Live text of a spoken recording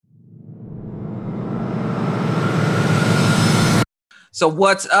So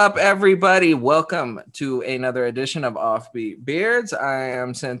what's up, everybody? Welcome to another edition of Offbeat Beards. I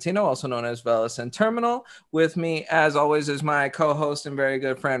am Santino, also known as Velas and Terminal. With me, as always, is my co-host and very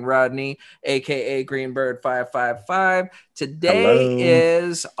good friend Rodney, aka Greenbird 555. Today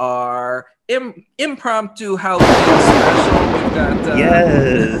is our impromptu Halloween special.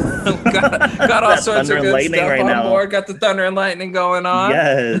 We've got all sorts of good stuff right on now. Board. Got the thunder and lightning going on.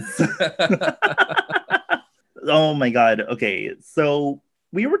 Yes. Oh my God. Okay. So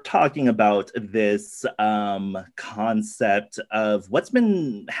we were talking about this concept of what's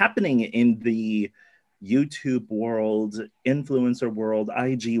been happening in the YouTube world, influencer world,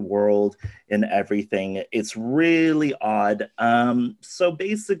 IG world, and everything. It's really odd. So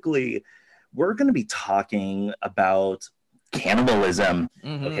basically, we're going to be talking about cannibalism.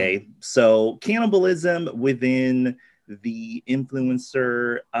 Mm-hmm. Okay. So cannibalism within the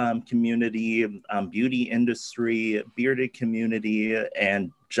influencer community, beauty industry, bearded community, and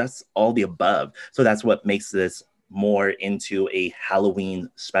just all the above. So that's what makes this more into a Halloween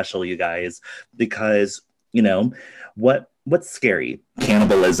special, you guys, because, you know, what's scary?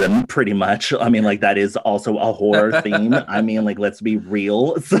 Cannibalism, pretty much. I mean, like, that is also a horror theme. I mean, like, let's be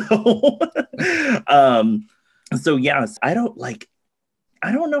real. So, so yes, I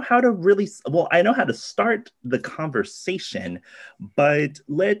don't know how to really, well, I know how to start the conversation, but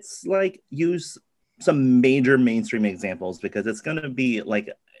let's use some major mainstream examples, because it's going to be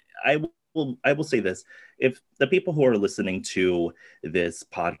I will say this. If the people who are listening to this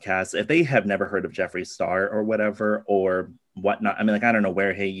podcast, if they have never heard of Jeffree Star or whatever, or whatnot, I mean, I don't know,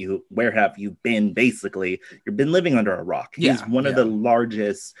 where have you been? Basically, you've been living under a rock. He's one of the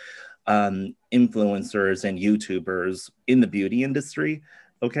largest influencers and YouTubers in the beauty industry.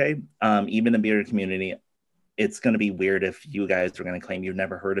 Okay. Even the bearded community, it's going to be weird if you guys are going to claim you've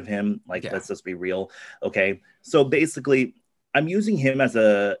never heard of him. Let's just be real. Okay. So basically, I'm using him as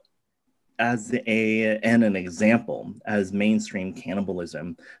an example as mainstream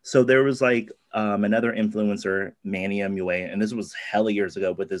cannibalism. So there was another influencer, Manny MUA, and this was hella years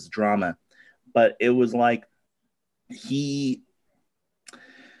ago with this drama, but it was he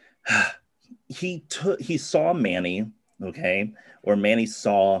saw Manny, okay, or Manny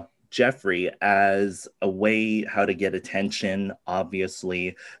saw Jeffree as a way how to get attention,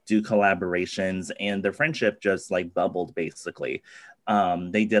 obviously, do collaborations, and their friendship just bubbled, basically.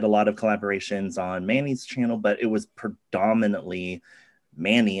 They did a lot of collaborations on Manny's channel, but it was predominantly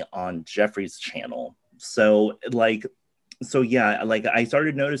Manny on Jeffree's channel. So I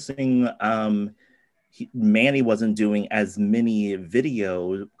started noticing Manny wasn't doing as many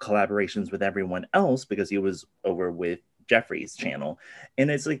video collaborations with everyone else because he was over with Jeffree's channel.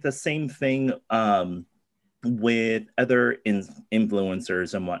 And it's the same thing with other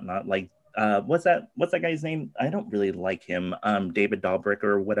influencers and whatnot. What's that guy's name? I don't really like him. David Dobrik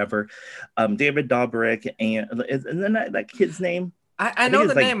or whatever. David Dobrik, and then that kid's name. I know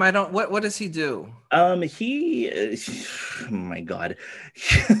the name. I don't. What does he do? Oh my God,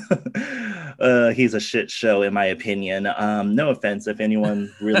 he's a shit show, in my opinion. No offense if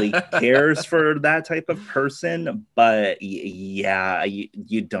anyone really cares for that type of person, but yeah,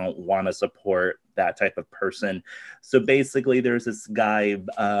 you don't want to support that type of person. So basically, there's this guy.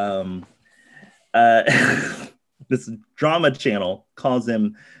 This drama channel calls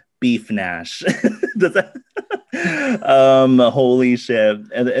him Beef Nash. Does that? Holy shit.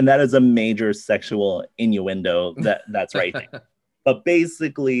 And that is a major sexual innuendo that's right there. But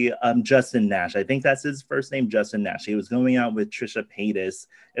basically, Justin Nash, I think that's his first name, Justin Nash. He was going out with Trisha Paytas.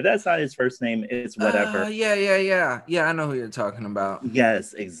 If that's not his first name, it's whatever. Yeah, I know who you're talking about.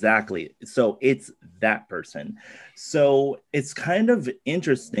 Yes, exactly. So it's that person. So it's kind of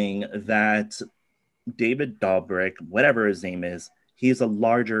interesting that David Dobrik, whatever his name is, he's a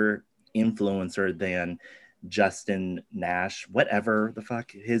larger influencer than Justin Nash, whatever the fuck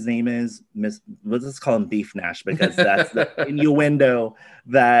his name is. Let's just call him Beef Nash, because that's the innuendo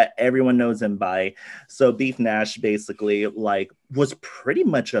that everyone knows him by. So Beef Nash basically was pretty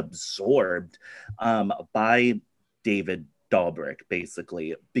much absorbed by David Dobrik,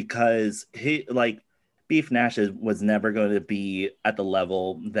 basically, because he Beef Nash was never going to be at the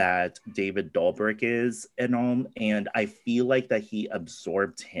level that David Dobrik is and all. And I feel that he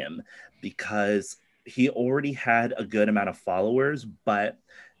absorbed him because he already had a good amount of followers, but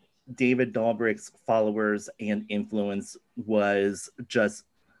David Dobrik's followers and influence was just,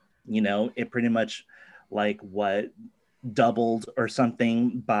 it pretty much doubled or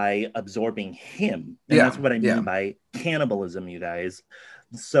something by absorbing him. And that's what I mean by cannibalism, you guys.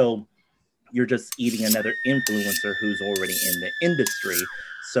 So you're just eating another influencer who's already in the industry.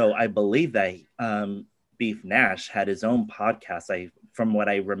 So I believe that Beef Nash had his own podcast. I from what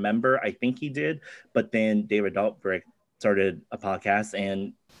I remember, I think he did. But then David Dobrik started a podcast,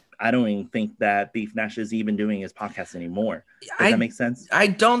 and I don't even think that Beef Nash is even doing his podcast anymore. Does that make sense? I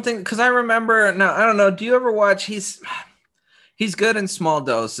don't think, because I remember, no, I don't know. Do you ever watch, he's good in small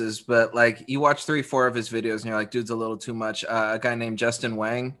doses, but like you watch 3-4 of his videos and you're like, dude's a little too much. A guy named Justin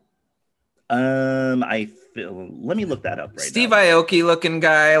Wang. Let me look that up right Steve now. Aoki looking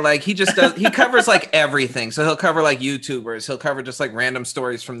guy, like he just does, he covers like everything. So he'll cover like YouTubers, he'll cover just like random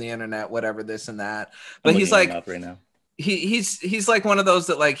stories from the internet, whatever, this and that. But he's like, up right now. He's like one of those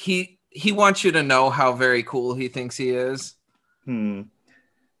that like he wants you to know how very cool he thinks he is.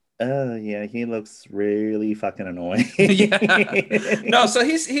 Yeah, he looks really fucking annoying. Yeah. No, so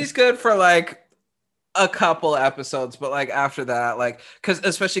he's good for like a couple episodes, but like after that, like,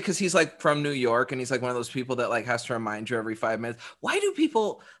 especially because he's like from New York, and he's like one of those people that like has to remind you every 5 minutes. Why do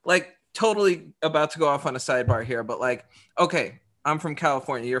people, like, totally about to go off on a sidebar here, but like, okay, I'm from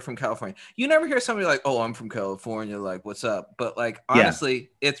California, you're from California. You never hear somebody like, oh, I'm from California, like, what's up? But like, honestly,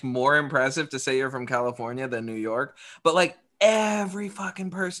 it's more impressive to say you're from California than New York. But like, every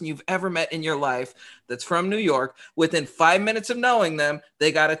fucking person you've ever met in your life that's from New York, within 5 minutes of knowing them,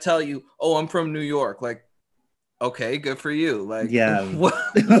 they got to tell you, oh, I'm from New York. Like, okay, good for you. Like, yeah. What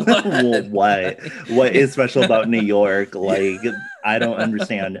is special about New York? Like, I don't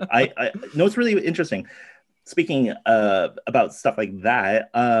understand. I know it's really interesting. Speaking about stuff like that,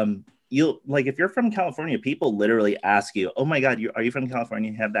 you'll like, if you're from California, people literally ask you, oh my God, are you from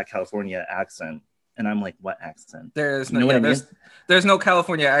California? You have that California accent. And I'm like, what accent? There's no, there's no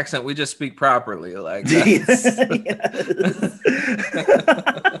California accent. We just speak properly. Like,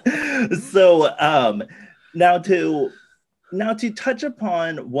 so now to touch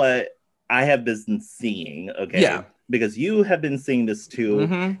upon what I have been seeing, okay? Yeah. Because you have been seeing this too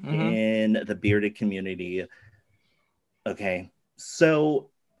in the bearded community. Okay. So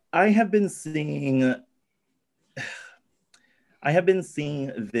I have been seeing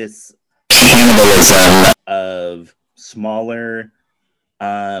this cannibalism of smaller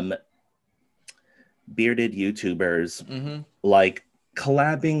bearded YouTubers like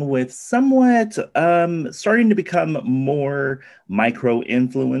collabing with somewhat starting to become more micro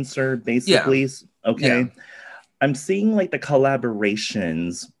influencer basically. Okay. I'm seeing like the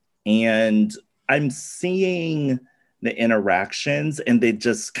collaborations, and I'm seeing the interactions, and they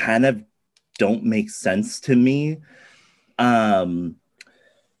just kind of don't make sense to me. We're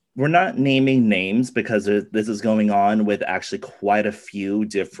not naming names because this is going on with actually quite a few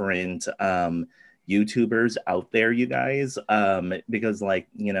different YouTubers out there, you guys, because, like,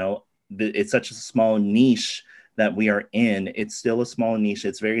 you know, it's such a small niche that we are in. It's still a small niche.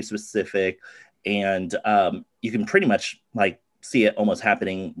 It's very specific. And you can pretty much like see it almost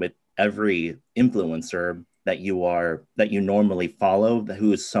happening with every influencer that you normally follow,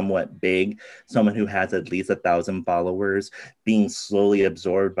 who is somewhat big, someone who has at least 1,000 followers, being slowly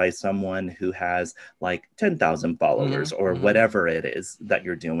absorbed by someone who has like 10,000 followers or whatever it is that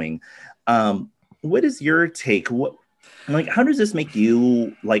you're doing. What is your take? How does this make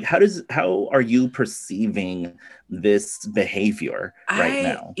you, like, how are you perceiving this behavior right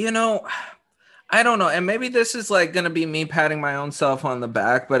now? You know, I don't know. And maybe this is like going to be me patting my own self on the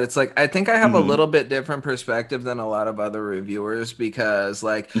back, but it's like, I think I have a little bit different perspective than a lot of other reviewers, because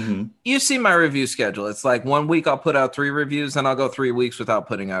like you see my review schedule. It's like 1 week I'll put out 3 reviews, and I'll go 3 weeks without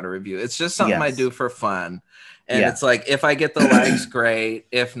putting out a review. It's just something I do for fun. And it's like, if I get the likes, great.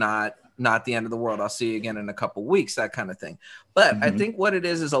 If not the end of the world. I'll see you again in a couple weeks, that kind of thing. But I think what it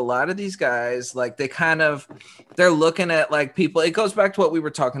is a lot of these guys, like, they're looking at like people. It goes back to what we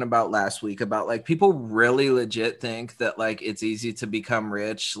were talking about last week about like people really legit think that like it's easy to become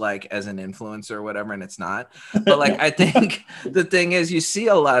rich, like as an influencer or whatever, and it's not. But like, I think the thing is, you see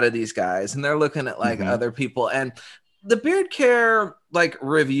a lot of these guys and they're looking at like other people, and the beard care like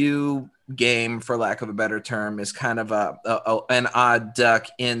review game, for lack of a better term, is kind of an odd duck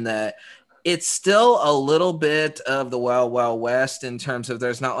in that it's still a little bit of the Wild Wild West in terms of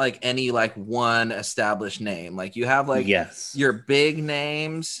there's not like any like one established name. Like you have like your big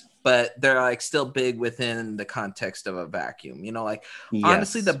names, but they're like still big within the context of a vacuum. You know, like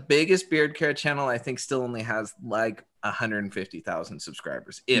honestly, the biggest beard care channel I think still only has like 150,000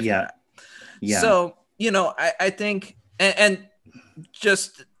 subscribers, if that. So, you know, I think, and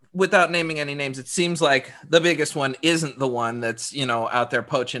just without naming any names, it seems like the biggest one isn't the one that's, you know, out there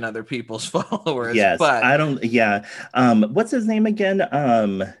poaching other people's followers. But I don't. What's his name again?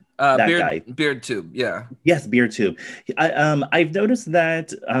 That guy, BeardTube. Yes, BeardTube. I've noticed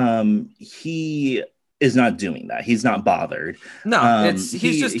that he is not doing that. He's not bothered. No,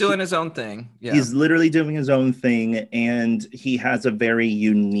 he's just doing his own thing. Yeah. He's literally doing his own thing, and he has a very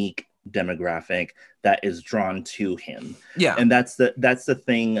unique demographic that is drawn to him. Yeah. And that's the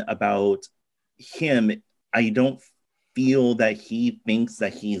thing about him. I don't feel that he thinks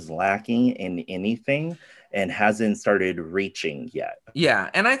that he's lacking in anything and hasn't started reaching yet. Yeah,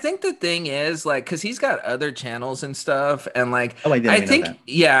 and I think the thing is, like, because he's got other channels and stuff, and like, I think,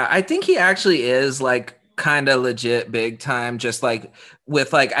 yeah, I think he actually is like kind of legit big time, just like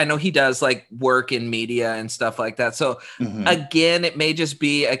with like, I know he does like work in media and stuff like that. So again, it may just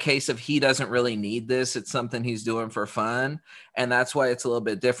be a case of he doesn't really need this. It's something he's doing for fun, and that's why it's a little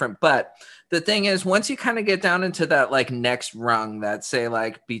bit different. But the thing is, once you kind of get down into that like next rung, that say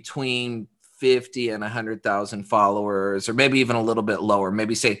like between 50 and 100,000 followers, or maybe even a little bit lower,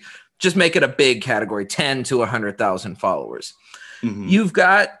 maybe say, just make it a big category, 10 to 100,000 followers. You've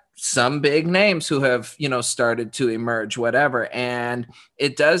got some big names who have, you know, started to emerge, whatever. And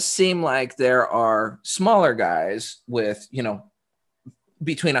it does seem like there are smaller guys with, you know,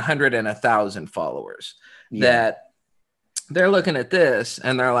 between 100 and 1,000 followers that they're looking at this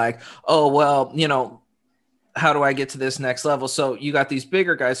and they're like, oh, well, you know, how do I get to this next level? So you got these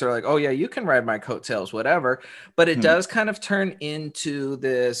bigger guys that are like, oh yeah, you can ride my coattails, whatever. But it does kind of turn into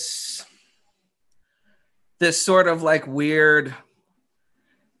this sort of like weird,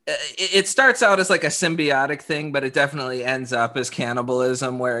 it starts out as like a symbiotic thing, but it definitely ends up as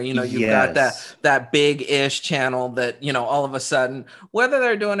cannibalism, where, you know, you've got that big-ish channel that, you know, all of a sudden, whether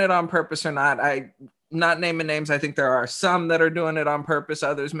they're doing it on purpose or not, not naming names, I think there are some that are doing it on purpose,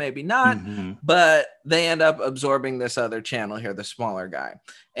 others maybe not, but they end up absorbing this other channel here, the smaller guy.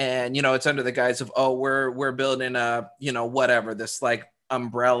 And, you know, it's under the guise of, oh, we're building a, you know, whatever, this like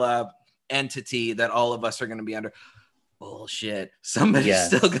umbrella entity that all of us are going to be under. Bullshit. Somebody's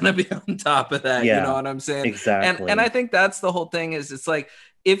still going to be on top of that. You know what I'm saying? Exactly. And I think that's the whole thing, is it's like,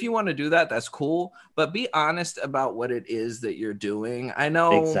 if you want to do that, that's cool, but be honest about what it is that you're doing. I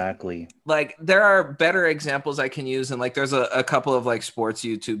know exactly, like there are better examples I can use. And like, there's a couple of like sports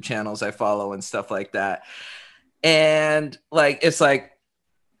YouTube channels I follow and stuff like that. And like, it's like,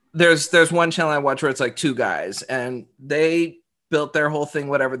 there's one channel I watch where it's like two guys and they built their whole thing,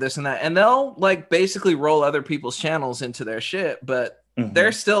 whatever, this and that. And they'll like basically roll other people's channels into their shit, but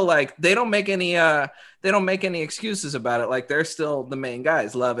they're still like, they don't make any excuses about it. Like, they're still the main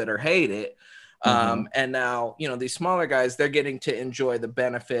guys, love it or hate it. And now, you know, these smaller guys, they're getting to enjoy the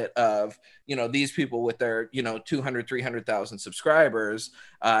benefit of, you know, these people with their, you know, 200, 300,000 subscribers.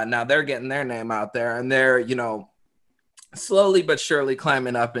 Now they're getting their name out there, and they're, you know, slowly but surely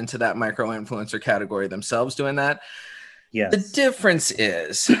climbing up into that micro influencer category themselves, doing that. Yes. The difference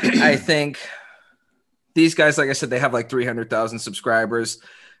is, I think these guys, like I said, they have like 300,000 subscribers.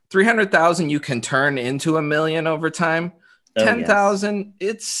 300,000 you can turn into 1 million over time. 10,000,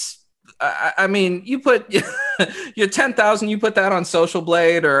 it's, I mean, you put your 10,000, you put that on Social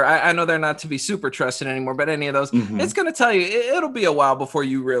Blade, or I know they're not to be super trusted anymore, but any of those, it's going to tell you it'll be a while before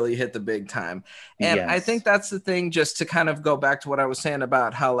you really hit the big time. And I think that's the thing, just to kind of go back to what I was saying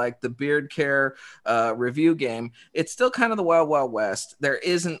about how like the beard care review game, it's still kind of the wild, wild west. There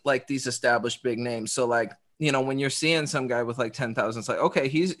isn't like these established big names. So like, you know, when you're seeing some guy with like 10,000, it's like, okay,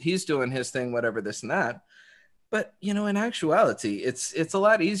 he's doing his thing, whatever, this and that. But, you know, in actuality, it's a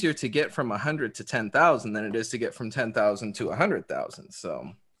lot easier to get from 100 to 10,000 than it is to get from 10,000 to 100,000.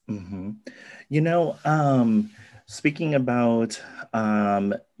 So, you know, speaking about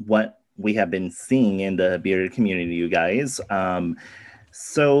what we have been seeing in the bearded community, you guys.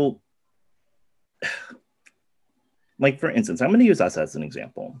 So, like, for instance, I'm going to use us as an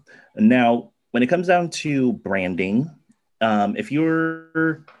example. Now, when it comes down to branding, if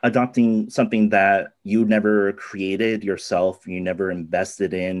you're adopting something that you never created yourself, you never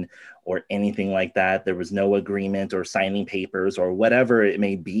invested in, or anything like that, there was no agreement or signing papers or whatever it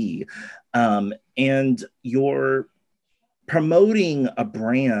may be, and you're promoting a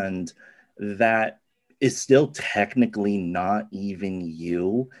brand that is still technically not even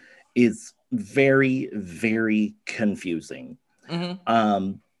you, is very, very confusing.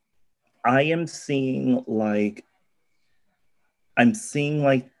 I am seeing like,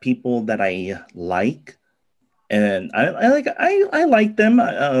 people that I like, and I like them.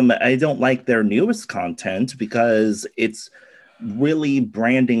 I don't like their newest content because it's really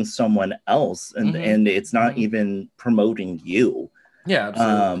branding someone else, and it's not even promoting you. Yeah,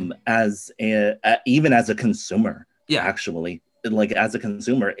 absolutely. Even as a consumer, actually, like as a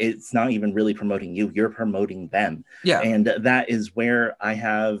consumer, it's not even really promoting you. You're promoting them. And that is where I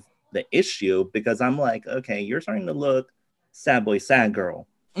have the issue, because I'm like, okay, you're starting to look sad boy, sad girl.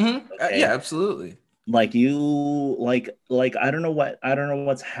 Okay. Yeah, absolutely. like you like I don't know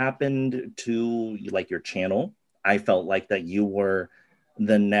what's happened to like your channel. I felt like that you were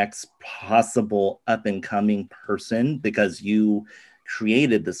the next possible up and coming person because you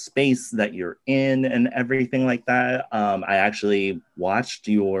created the space that you're in and everything like that. I actually watched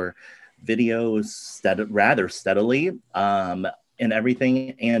your videos rather steadily, and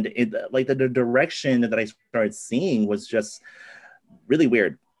everything, and it like the direction that I started seeing was just really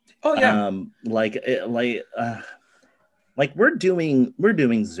weird. Oh yeah. Like we're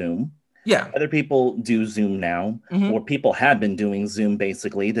doing Zoom. Yeah. Other people do Zoom now, Mm-hmm. or people have been doing Zoom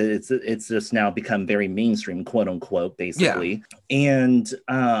basically. It's just now become very mainstream, quote unquote, Yeah. basically. And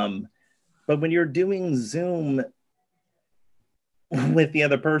but when you're doing Zoom with the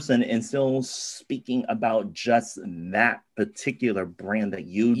other person and still speaking about just that particular brand that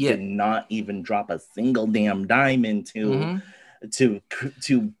you Yeah. did not even drop a single damn dime into, Mm-hmm.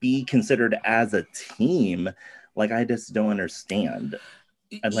 to be considered as a team, like I just don't understand.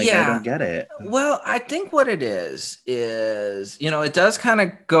 And like I Yeah. don't get it. Well, I think what it is, it does kind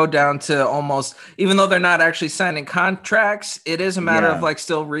of go down to almost, even though they're not actually signing contracts, it is a matter of Yeah, like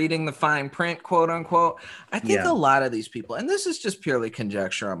still reading the fine print, quote unquote. I think a yeah, lot of these people, and this is just purely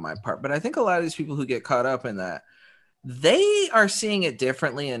conjecture on my part, but I think a lot of these people who get caught up in that, they are seeing it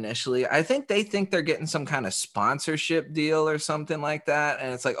differently initially. I think they think they're getting some kind of sponsorship deal or something like that.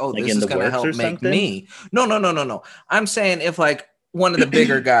 And it's like, oh, like this in is the going to works help or make something. me. No, no, no, no, no. I'm saying if like one of the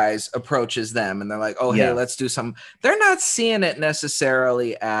bigger guys approaches them and they're like, oh, hey, Yeah, let's do some, they're not seeing it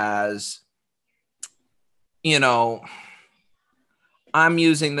necessarily as, you know, I'm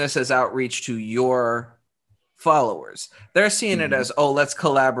using this as outreach to your followers. They're seeing it hmm as, oh, let's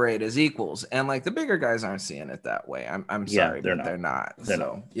collaborate as equals. And like the bigger guys aren't seeing it that way. I'm yeah, sorry, they're but not. they're not. They're not.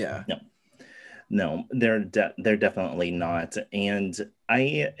 So yeah. No, no, they're definitely not. And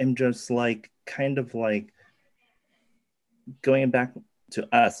I am just like kind of like going back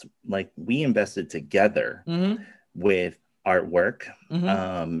to us, like we invested together Mm-hmm. with artwork,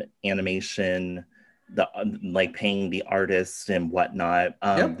 Mm-hmm. animation, the like paying the artists and whatnot.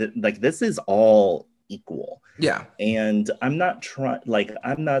 Yep. Like this is all equal, Yeah. and I'm not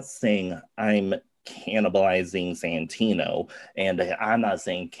saying I'm cannibalizing Santino, and I'm not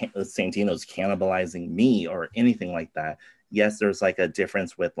saying Santino's cannibalizing me or anything like that. Yes, there's like a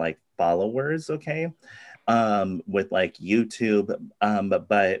difference with like followers, okay, with like YouTube,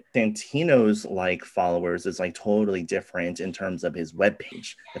 but Santino's like followers is like totally different in terms of his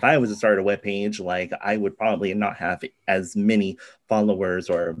webpage. If I was to start a webpage, like I would probably not have as many followers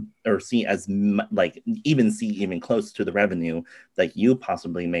or see like even see even close to the revenue that you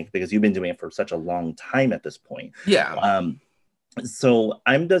possibly make because you've been doing it for such a long time at this point. Yeah. So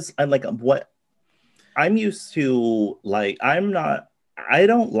I'm like what I'm used to, like I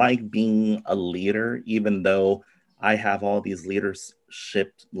don't like being a leader, even though I have all these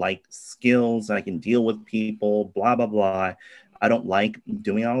leadership like skills. I can deal with people, blah, blah, blah. I don't like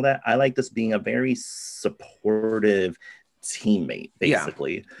doing all that. I like just being a very supportive teammate, Yeah.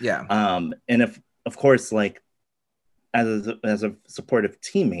 basically. Yeah. And if, of course, like as a supportive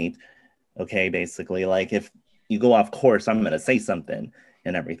teammate, okay, basically, like if you go off course, I'm going to say something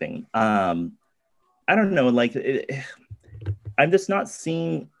and everything. I don't know, like I'm just not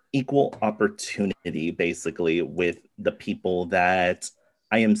seeing equal opportunity basically with the people that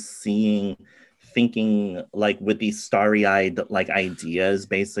I am seeing thinking like with these starry-eyed like ideas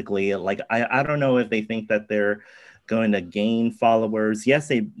basically. Like I don't know if they think that they're going to gain followers. Yes,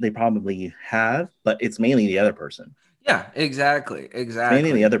 they probably have, but it's mainly the other person. Yeah. Exactly. It's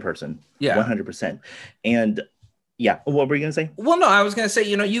mainly the Exactly. other person, Yeah. 100%. And yeah, what were you gonna say? Well, no, I was gonna say,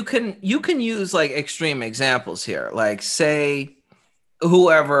 you can use like extreme examples here. Like say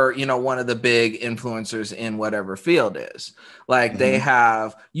whoever, one of the big influencers in whatever field is. Like they Mm-hmm,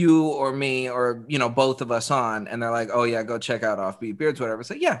 have you or me or both of us on, and they're like, oh yeah, go check out Offbeat Beards, whatever.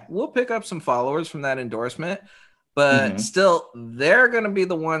 So yeah, we'll pick up some followers from that endorsement, but mm-hmm. still they're going to be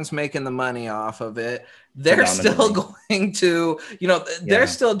the ones making the money off of it. They're still Predominantly, going to, they're yeah.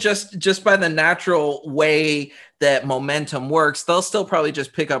 still just by the natural way that momentum works, they'll still probably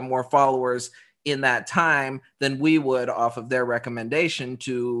just pick up more followers in that time than we would off of their recommendation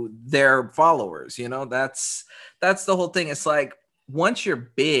to their followers. That's the whole thing. It's like once you're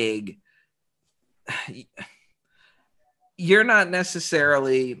big, you're not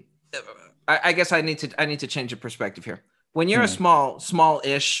necessarily, I guess I need to change the perspective here. When you're a Hmm.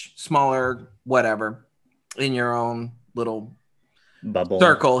 smallish, smaller, whatever, in your own little Bubble.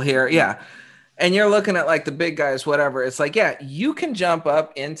 circle here, yeah, and you're looking at like the big guys, whatever, it's like, yeah, you can jump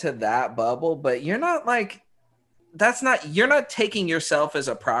up into that bubble, but you're not like that's not, you're not taking yourself as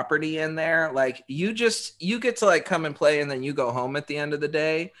a property in there. Like you get to like come and play and then you go home at the end of the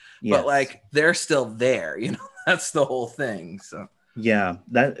day. But Yes. like they're still there, you know, that's the whole thing. So Yeah,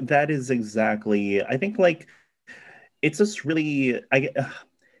 that is exactly. I think like it's just really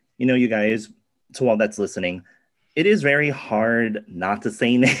you guys, to all that's listening, it is very hard not to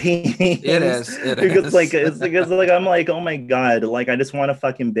say names. It because is. like it's because like I'm like, oh my god, like I just want to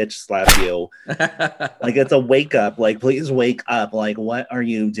fucking bitch slap you. Like it's a wake up, like please wake up, like what are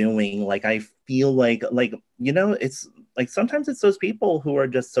you doing? Like I feel like it's like sometimes it's those people who are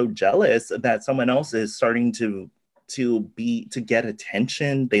just so jealous that someone else is starting to get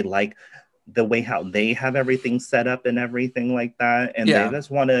attention. They like the way how they have everything set up and everything like that, and they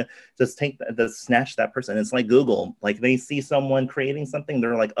just want to just snatch that person. It's like Google, like they see someone creating something,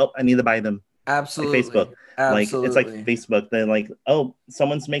 they're like, oh, I need to buy them. Absolutely. Like Facebook. Absolutely. Like it's like Facebook, they're like, oh,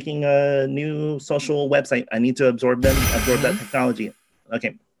 someone's making a new social website, I need to absorb that technology.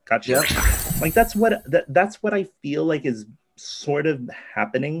 Okay, gotcha. Yep. Like that's what I feel like is sort of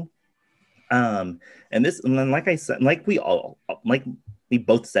happening. And like I said, like we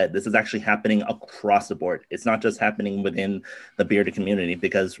both said, this is actually happening across the board. It's not just happening within the bearded community,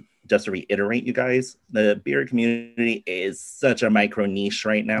 because just to reiterate, you guys, the bearded community is such a micro niche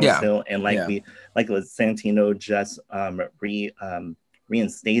right now still. And like Santino just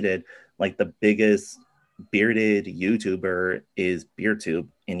reinstated, like the biggest bearded YouTuber is BeardTube,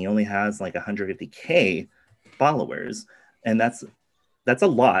 and he only has like 150K followers. And that's a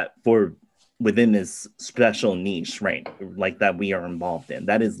lot for within this special niche, right? Like that we are involved in.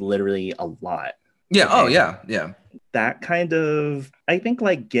 That is literally a lot. Yeah. Okay? Oh yeah. Yeah. That kind of, I think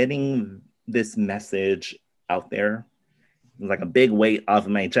like getting this message out there is like a big weight off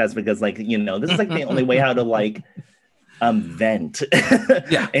of my chest, because like, this is like the only way how to like vent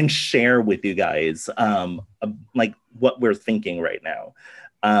and share with you guys like what we're thinking right now.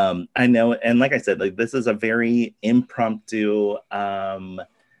 I know, and like I said, like this is a very impromptu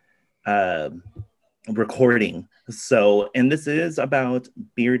recording. So, and this is about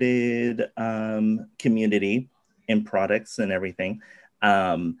bearded community and products and everything.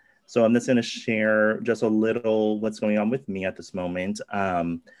 So I'm just going to share just a little what's going on with me at this moment.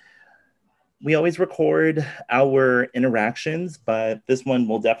 We always record our interactions, but this one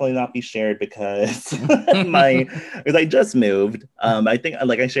will definitely not be shared because because I just moved. I think,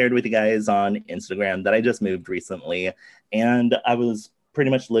 like I shared with you guys on Instagram, that I just moved recently, and I was pretty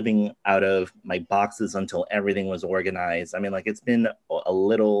much living out of my boxes until everything was organized. I mean, like it's been a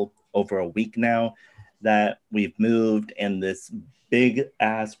little over a week now that we've moved, and this big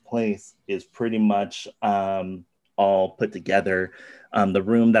ass place is pretty much all put together. The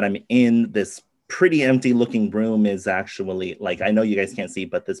room that I'm in, this pretty empty looking room, is actually, like, I know you guys can't see,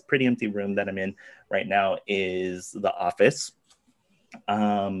 but this pretty empty room that I'm in right now is the office.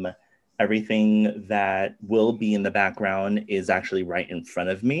 Everything that will be in the background is actually right in front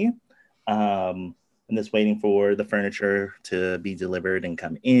of me. I'm just waiting for the furniture to be delivered and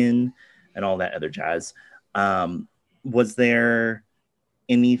come in and all that other jazz. Was there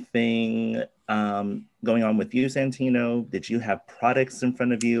anything going on with you, Santino? Did you have products in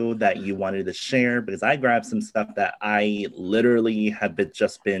front of you that you wanted to share? Because I grabbed some stuff that I literally have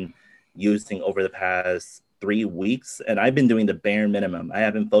just been using over the past 3 weeks, and I've been doing the bare minimum. I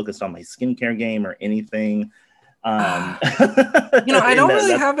haven't focused on my skincare game or anything. I don't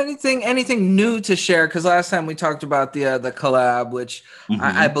really have anything new to share, because last time we talked about the collab, which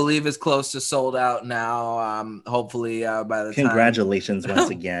I believe is close to sold out now. Hopefully by the Congratulations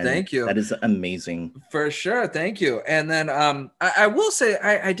once again. Thank you. That is amazing. For sure. Thank you. And then I will say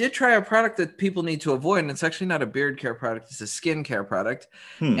I did try a product that people need to avoid, and it's actually not a beard care product. It's a skin care product.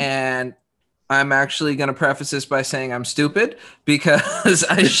 And I'm actually going to preface this by saying I'm stupid, because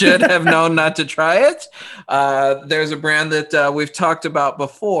I should have known not to try it. There's a brand that we've talked about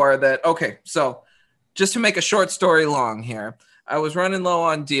before that, okay, so just to make a short story long here, I was running low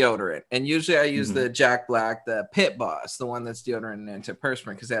on deodorant, and usually I use the Jack Black, the Pit Boss, the one that's deodorant and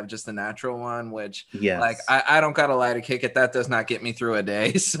antiperspirant, because they have just the natural one, which like I don't got to lie to kick it. That does not get me through a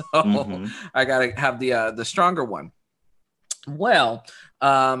day. So I got to have the stronger one. Well,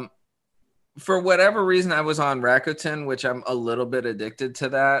 for whatever reason, I was on Rakuten, which I'm a little bit addicted to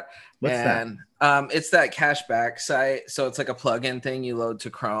that. What's that? It's that cashback site. So it's like a plugin thing you load to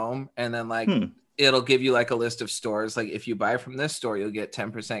Chrome, and then like it'll give you like a list of stores. Like if you buy from this store, you'll get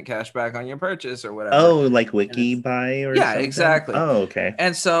 10% cash back on your purchase or whatever. Oh, like Wiki Buy or something? Exactly. Oh, okay.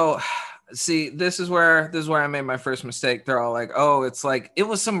 And so see, this is where I made my first mistake. They're all like, oh, it's like, it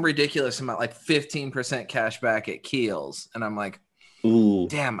was some ridiculous amount, like 15% cash back at Kiehl's. And I'm like, Ooh,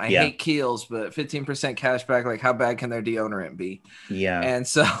 damn, I yeah, hate Kiehl's, but 15% cash back. Like, how bad can their deodorant be? yeah. And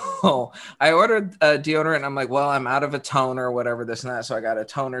so I ordered a deodorant. I'm like, well, I'm out of a toner or whatever, this and that. So I got a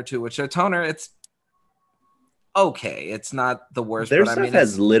toner too, which a toner, it's okay. It's not the worst, Their but I stuff mean,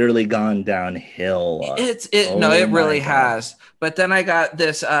 has literally gone downhill. no, Oh it my really god. has. But then I got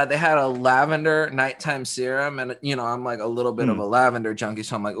this, they had a lavender nighttime serum, and I'm like a little bit of Hmm. a lavender junkie.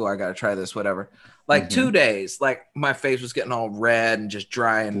 So I'm like, oh, I got to try this, whatever. Like Mm-hmm. 2 days, like my face was getting all red and just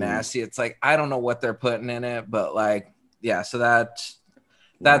dry and Ooh, nasty. It's like, I don't know what they're putting in it, but like, yeah, so wow.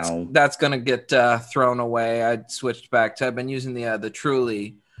 that's gonna get thrown away. I switched back to, I've been using the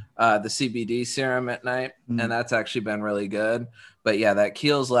Truly, the CBD serum at night, and Mm. that's actually been really good. But yeah, that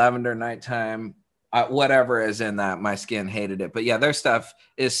Kiehl's lavender nighttime, whatever is in that, my skin hated it. But yeah, their stuff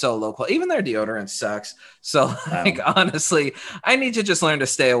is so local. Even their deodorant sucks. So like, Wow. honestly, I need to just learn to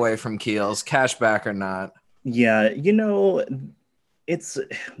stay away from Kiehl's, cash back or not. Yeah, it's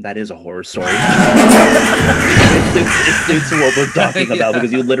that is a horror story. It's what we're talking about Yeah.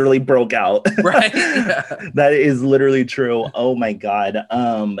 because you literally broke out. Right. Yeah. That is literally true. Oh my god.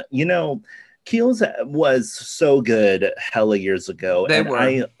 Kiehl's was so good hella years ago, They and were.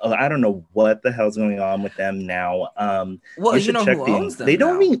 I don't know what the hell's going on with them now. Well, You you should know who check owns they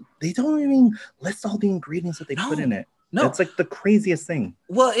them don't now? even list all the ingredients that they put in No, it. no. That's like the craziest thing.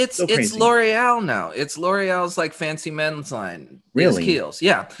 Well, it's So it's crazy. L'Oreal now. It's L'Oreal's like fancy men's line is Really? Kiehl's.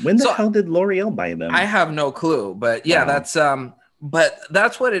 Yeah. When the So hell did L'Oreal buy I them? have no clue, but yeah, Wow.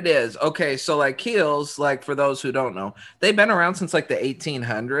 that's what it is. Okay, so like Kiehl's, like for those who don't know, they've been around since like the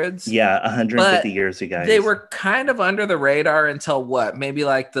 1800s, Yeah, 150 but years, you they guys. were kind of under the radar until what? Maybe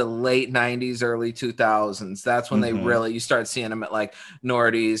like the late 90s, early 2000s. That's when they Mm-hmm. really you start seeing them at like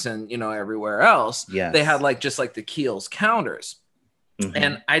Nordy's and everywhere else. They had Yes. like just like the Kiehl's counters. Mm-hmm.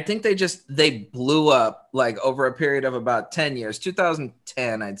 And I think they blew up like over a period of about 10 years.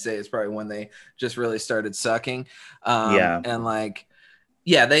 2010, I'd say, is probably when they just really started sucking. Yeah. And like,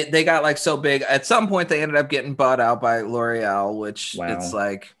 yeah, they got like so big. At some point, they ended up getting bought out by L'Oreal, which it's Wow.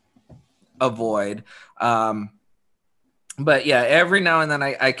 like avoid. But yeah, every now and then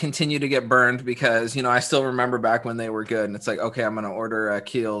I continue to get burned because, I still remember back when they were good. And it's like, okay, I'm going to order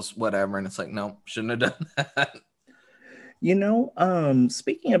Kiehl's, whatever. And it's like, nope, shouldn't have done that.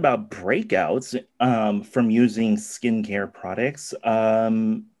 Speaking about breakouts, from using skincare products, have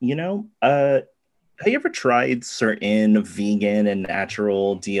you ever tried certain vegan and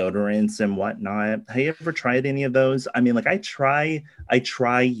natural deodorants and whatnot? Have you ever tried any of those? I mean, like I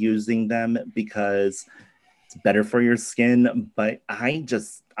try using them because it's better for your skin, but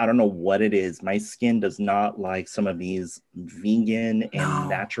I don't know what it is. My skin does not like some of these vegan and No.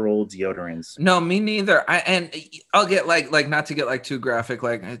 natural deodorants. No, me neither. I'll get like not to get like too graphic,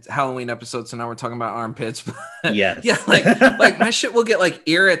 like it's Halloween episode, so now we're talking about armpits. But yeah, Yes. like my shit will get like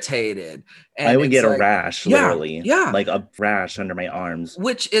irritated, I and would it's get a like, rash, yeah, literally, yeah. like a rash under my arms.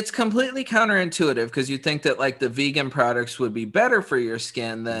 Which it's completely counterintuitive because you think that like the vegan products would be better for your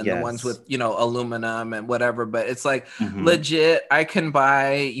skin than the ones Yes. with aluminum and whatever. But it's like Hmm. legit, I can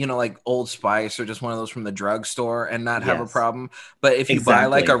buy like Old Spice or just one of those from the drugstore and not have a Yes. problem. But if you buy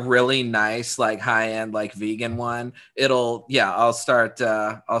like a Exactly. really nice, like high end, like vegan one, I'll start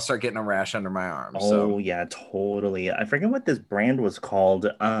getting a rash under my arm. So Oh yeah, totally. I forget what this brand was called.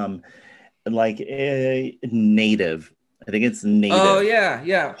 Like Native. I think it's oh Native. yeah,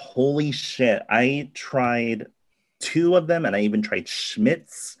 yeah. Holy shit. I tried two of them and I even tried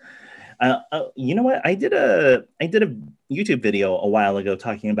Schmidt's. You know what? I did a YouTube video a while ago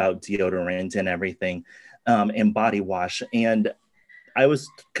talking about deodorant and everything, and body wash, and I was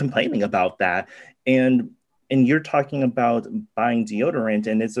complaining about that, and you're talking about buying deodorant,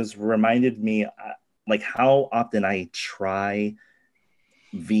 and it just reminded me, like how often I try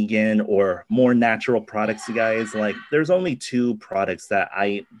vegan or more natural products, you guys. Like there's only two products that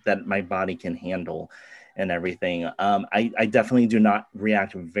my body can handle and everything. I definitely do not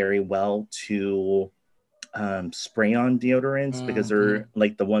react very well to spray on deodorants because Hmm. they're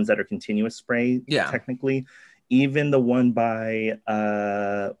like the ones that are continuous spray Yeah. technically. Even the one by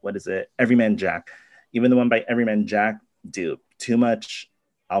what is it, Everyman Jack, even the one by Everyman Jack, dude, too much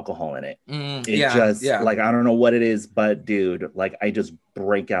alcohol in it. It Yeah, just, yeah. like, I don't know what it is, but dude, like I just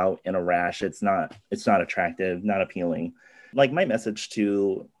break out in a rash. It's not attractive, not appealing. Like my message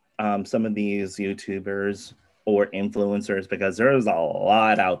to some of these YouTubers or influencers, because there's a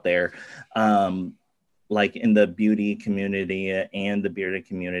lot out there, like in the beauty community and the bearded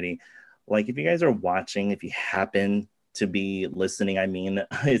community. Like if you guys are watching, if you happen to be listening, I mean,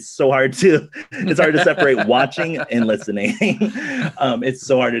 it's hard to separate watching and listening. It's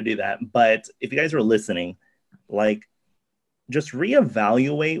so hard to do that. But if you guys are listening, like just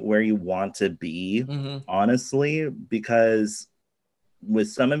reevaluate where you want to be, honestly, because with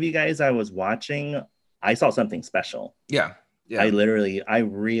some of you guys I was watching, I saw something special. Yeah. I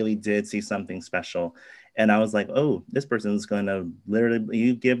really did see something special. And I was like, oh, this person's going to literally,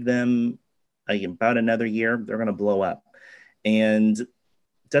 you give them about another year, they're going to blow up. And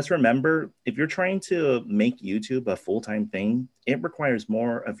just remember, if you're trying to make YouTube a full-time thing, it requires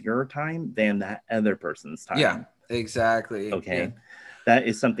more of your time than that other person's time. Yeah, exactly. Okay. Yeah. That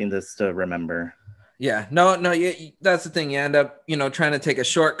is something just to remember. Yeah, no, that's the thing. You end up, trying to take a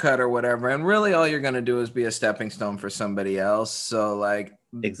shortcut or whatever, and really all you're going to do is be a stepping stone for somebody else. So like,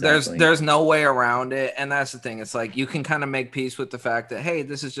 exactly. there's no way around it. And that's the thing. It's like, you can kind of make peace with the fact that, hey,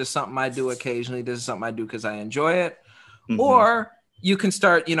 this is just something I do occasionally. This is something I do because I enjoy it. Or you can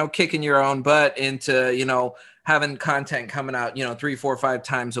start, kicking your own butt into, having content coming out, 3, 4, 5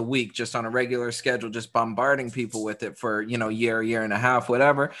 times a week, just on a regular schedule, just bombarding people with it for, year and a half,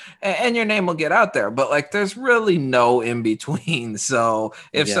 whatever. And your name will get out there. But like, there's really no in between. So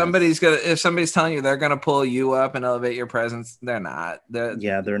if somebody's telling you they're going to pull you up and elevate your presence, they're not.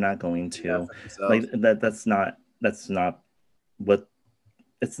 They're not going to. Like that's not what.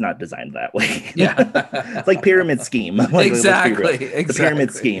 It's not designed that way. Yeah. It's like pyramid scheme. Exactly. It's a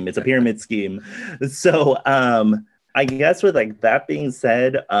pyramid scheme. It's a pyramid scheme. So I guess with like that being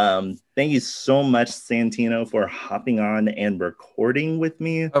said, thank you so much, Santino, for hopping on and recording with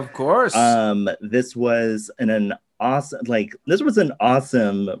me. Of course. This was an awesome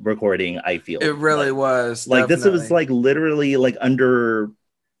recording, I feel. It really was. Like definitely. This was like literally like under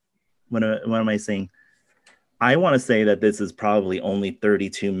what am I saying? I want to say that this is probably only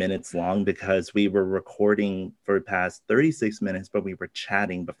 32 minutes long because we were recording for the past 36 minutes, but we were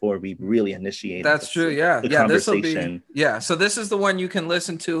chatting before we really initiated. That's true. Yeah. Conversation. So this is the one you can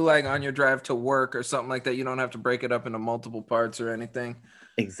listen to like on your drive to work or something like that. You don't have to break it up into multiple parts or anything.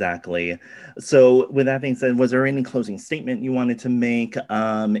 Exactly. So with that being said, was there any closing statement you wanted to make?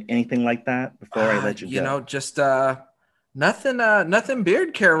 Anything like that before I let you go? Just nothing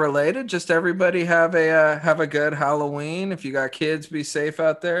beard care related. Just everybody have a good Halloween. If you got kids, be safe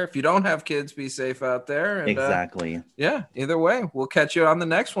out there. If you don't have kids, be safe out there. And, exactly. Either way, we'll catch you on the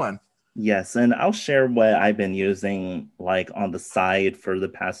next one. Yes, and I'll share what I've been using like on the side for the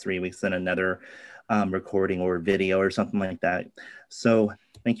past 3 weeks in another recording or video or something like that. So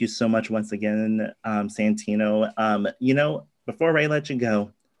thank you so much once again, Santino. Before I let you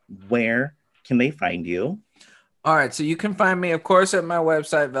go, where can they find you? All right, so you can find me, of course, at my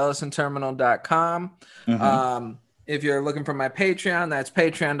website, velisandterminal.com. If you're looking for my Patreon, that's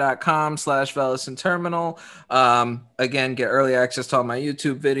patreon.com/velisandterminal. Again, get early access to all my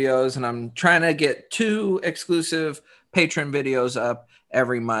YouTube videos, and I'm trying to get 2 exclusive patron videos up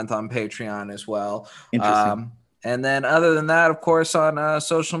every month on Patreon as well. Interesting. And then other than that, of course, on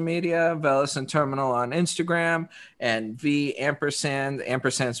social media, Velis and Terminal on Instagram, and &ampersand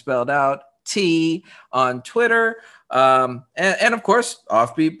spelled out, T on Twitter, and of course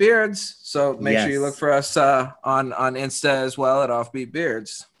Offbeat Beards. So make sure you look for us on Insta as well at Offbeat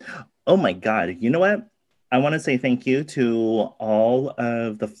Beards. Oh my God. You know what? I want to say thank you to all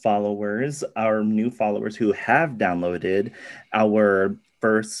of the followers, our new followers who have downloaded our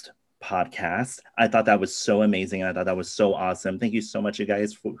first podcast. I thought that was so amazing. I thought that was so awesome. Thank you so much, you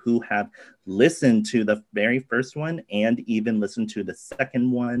guys who have listened to the very first one and even listened to the second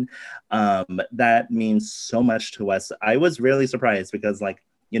one. That means so much to us. I was really surprised because I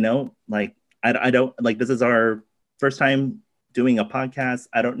don't like, this is our first time doing a podcast.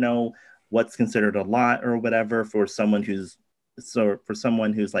 I don't know what's considered a lot or whatever for someone who's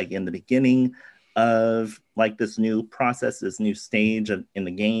like in the beginning of like this new process, this new stage in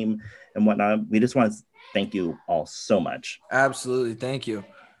the game and whatnot. We just want to thank you all so much. Absolutely. Thank you.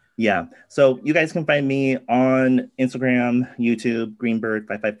 Yeah. So you guys can find me on Instagram, YouTube,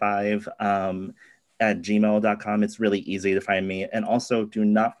 Greenbird555, at gmail.com. It's really easy to find me. And also do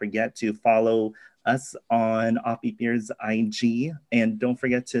not forget to follow us on Offbeat Beards IG. And don't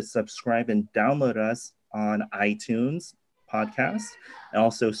forget to subscribe and download us on iTunes podcast and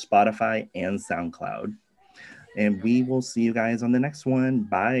also Spotify and SoundCloud. And we will see you guys on the next one.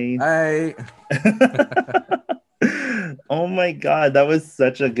 Bye. Bye. Oh my God, that was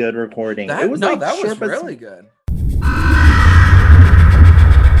such a good recording. That was really good.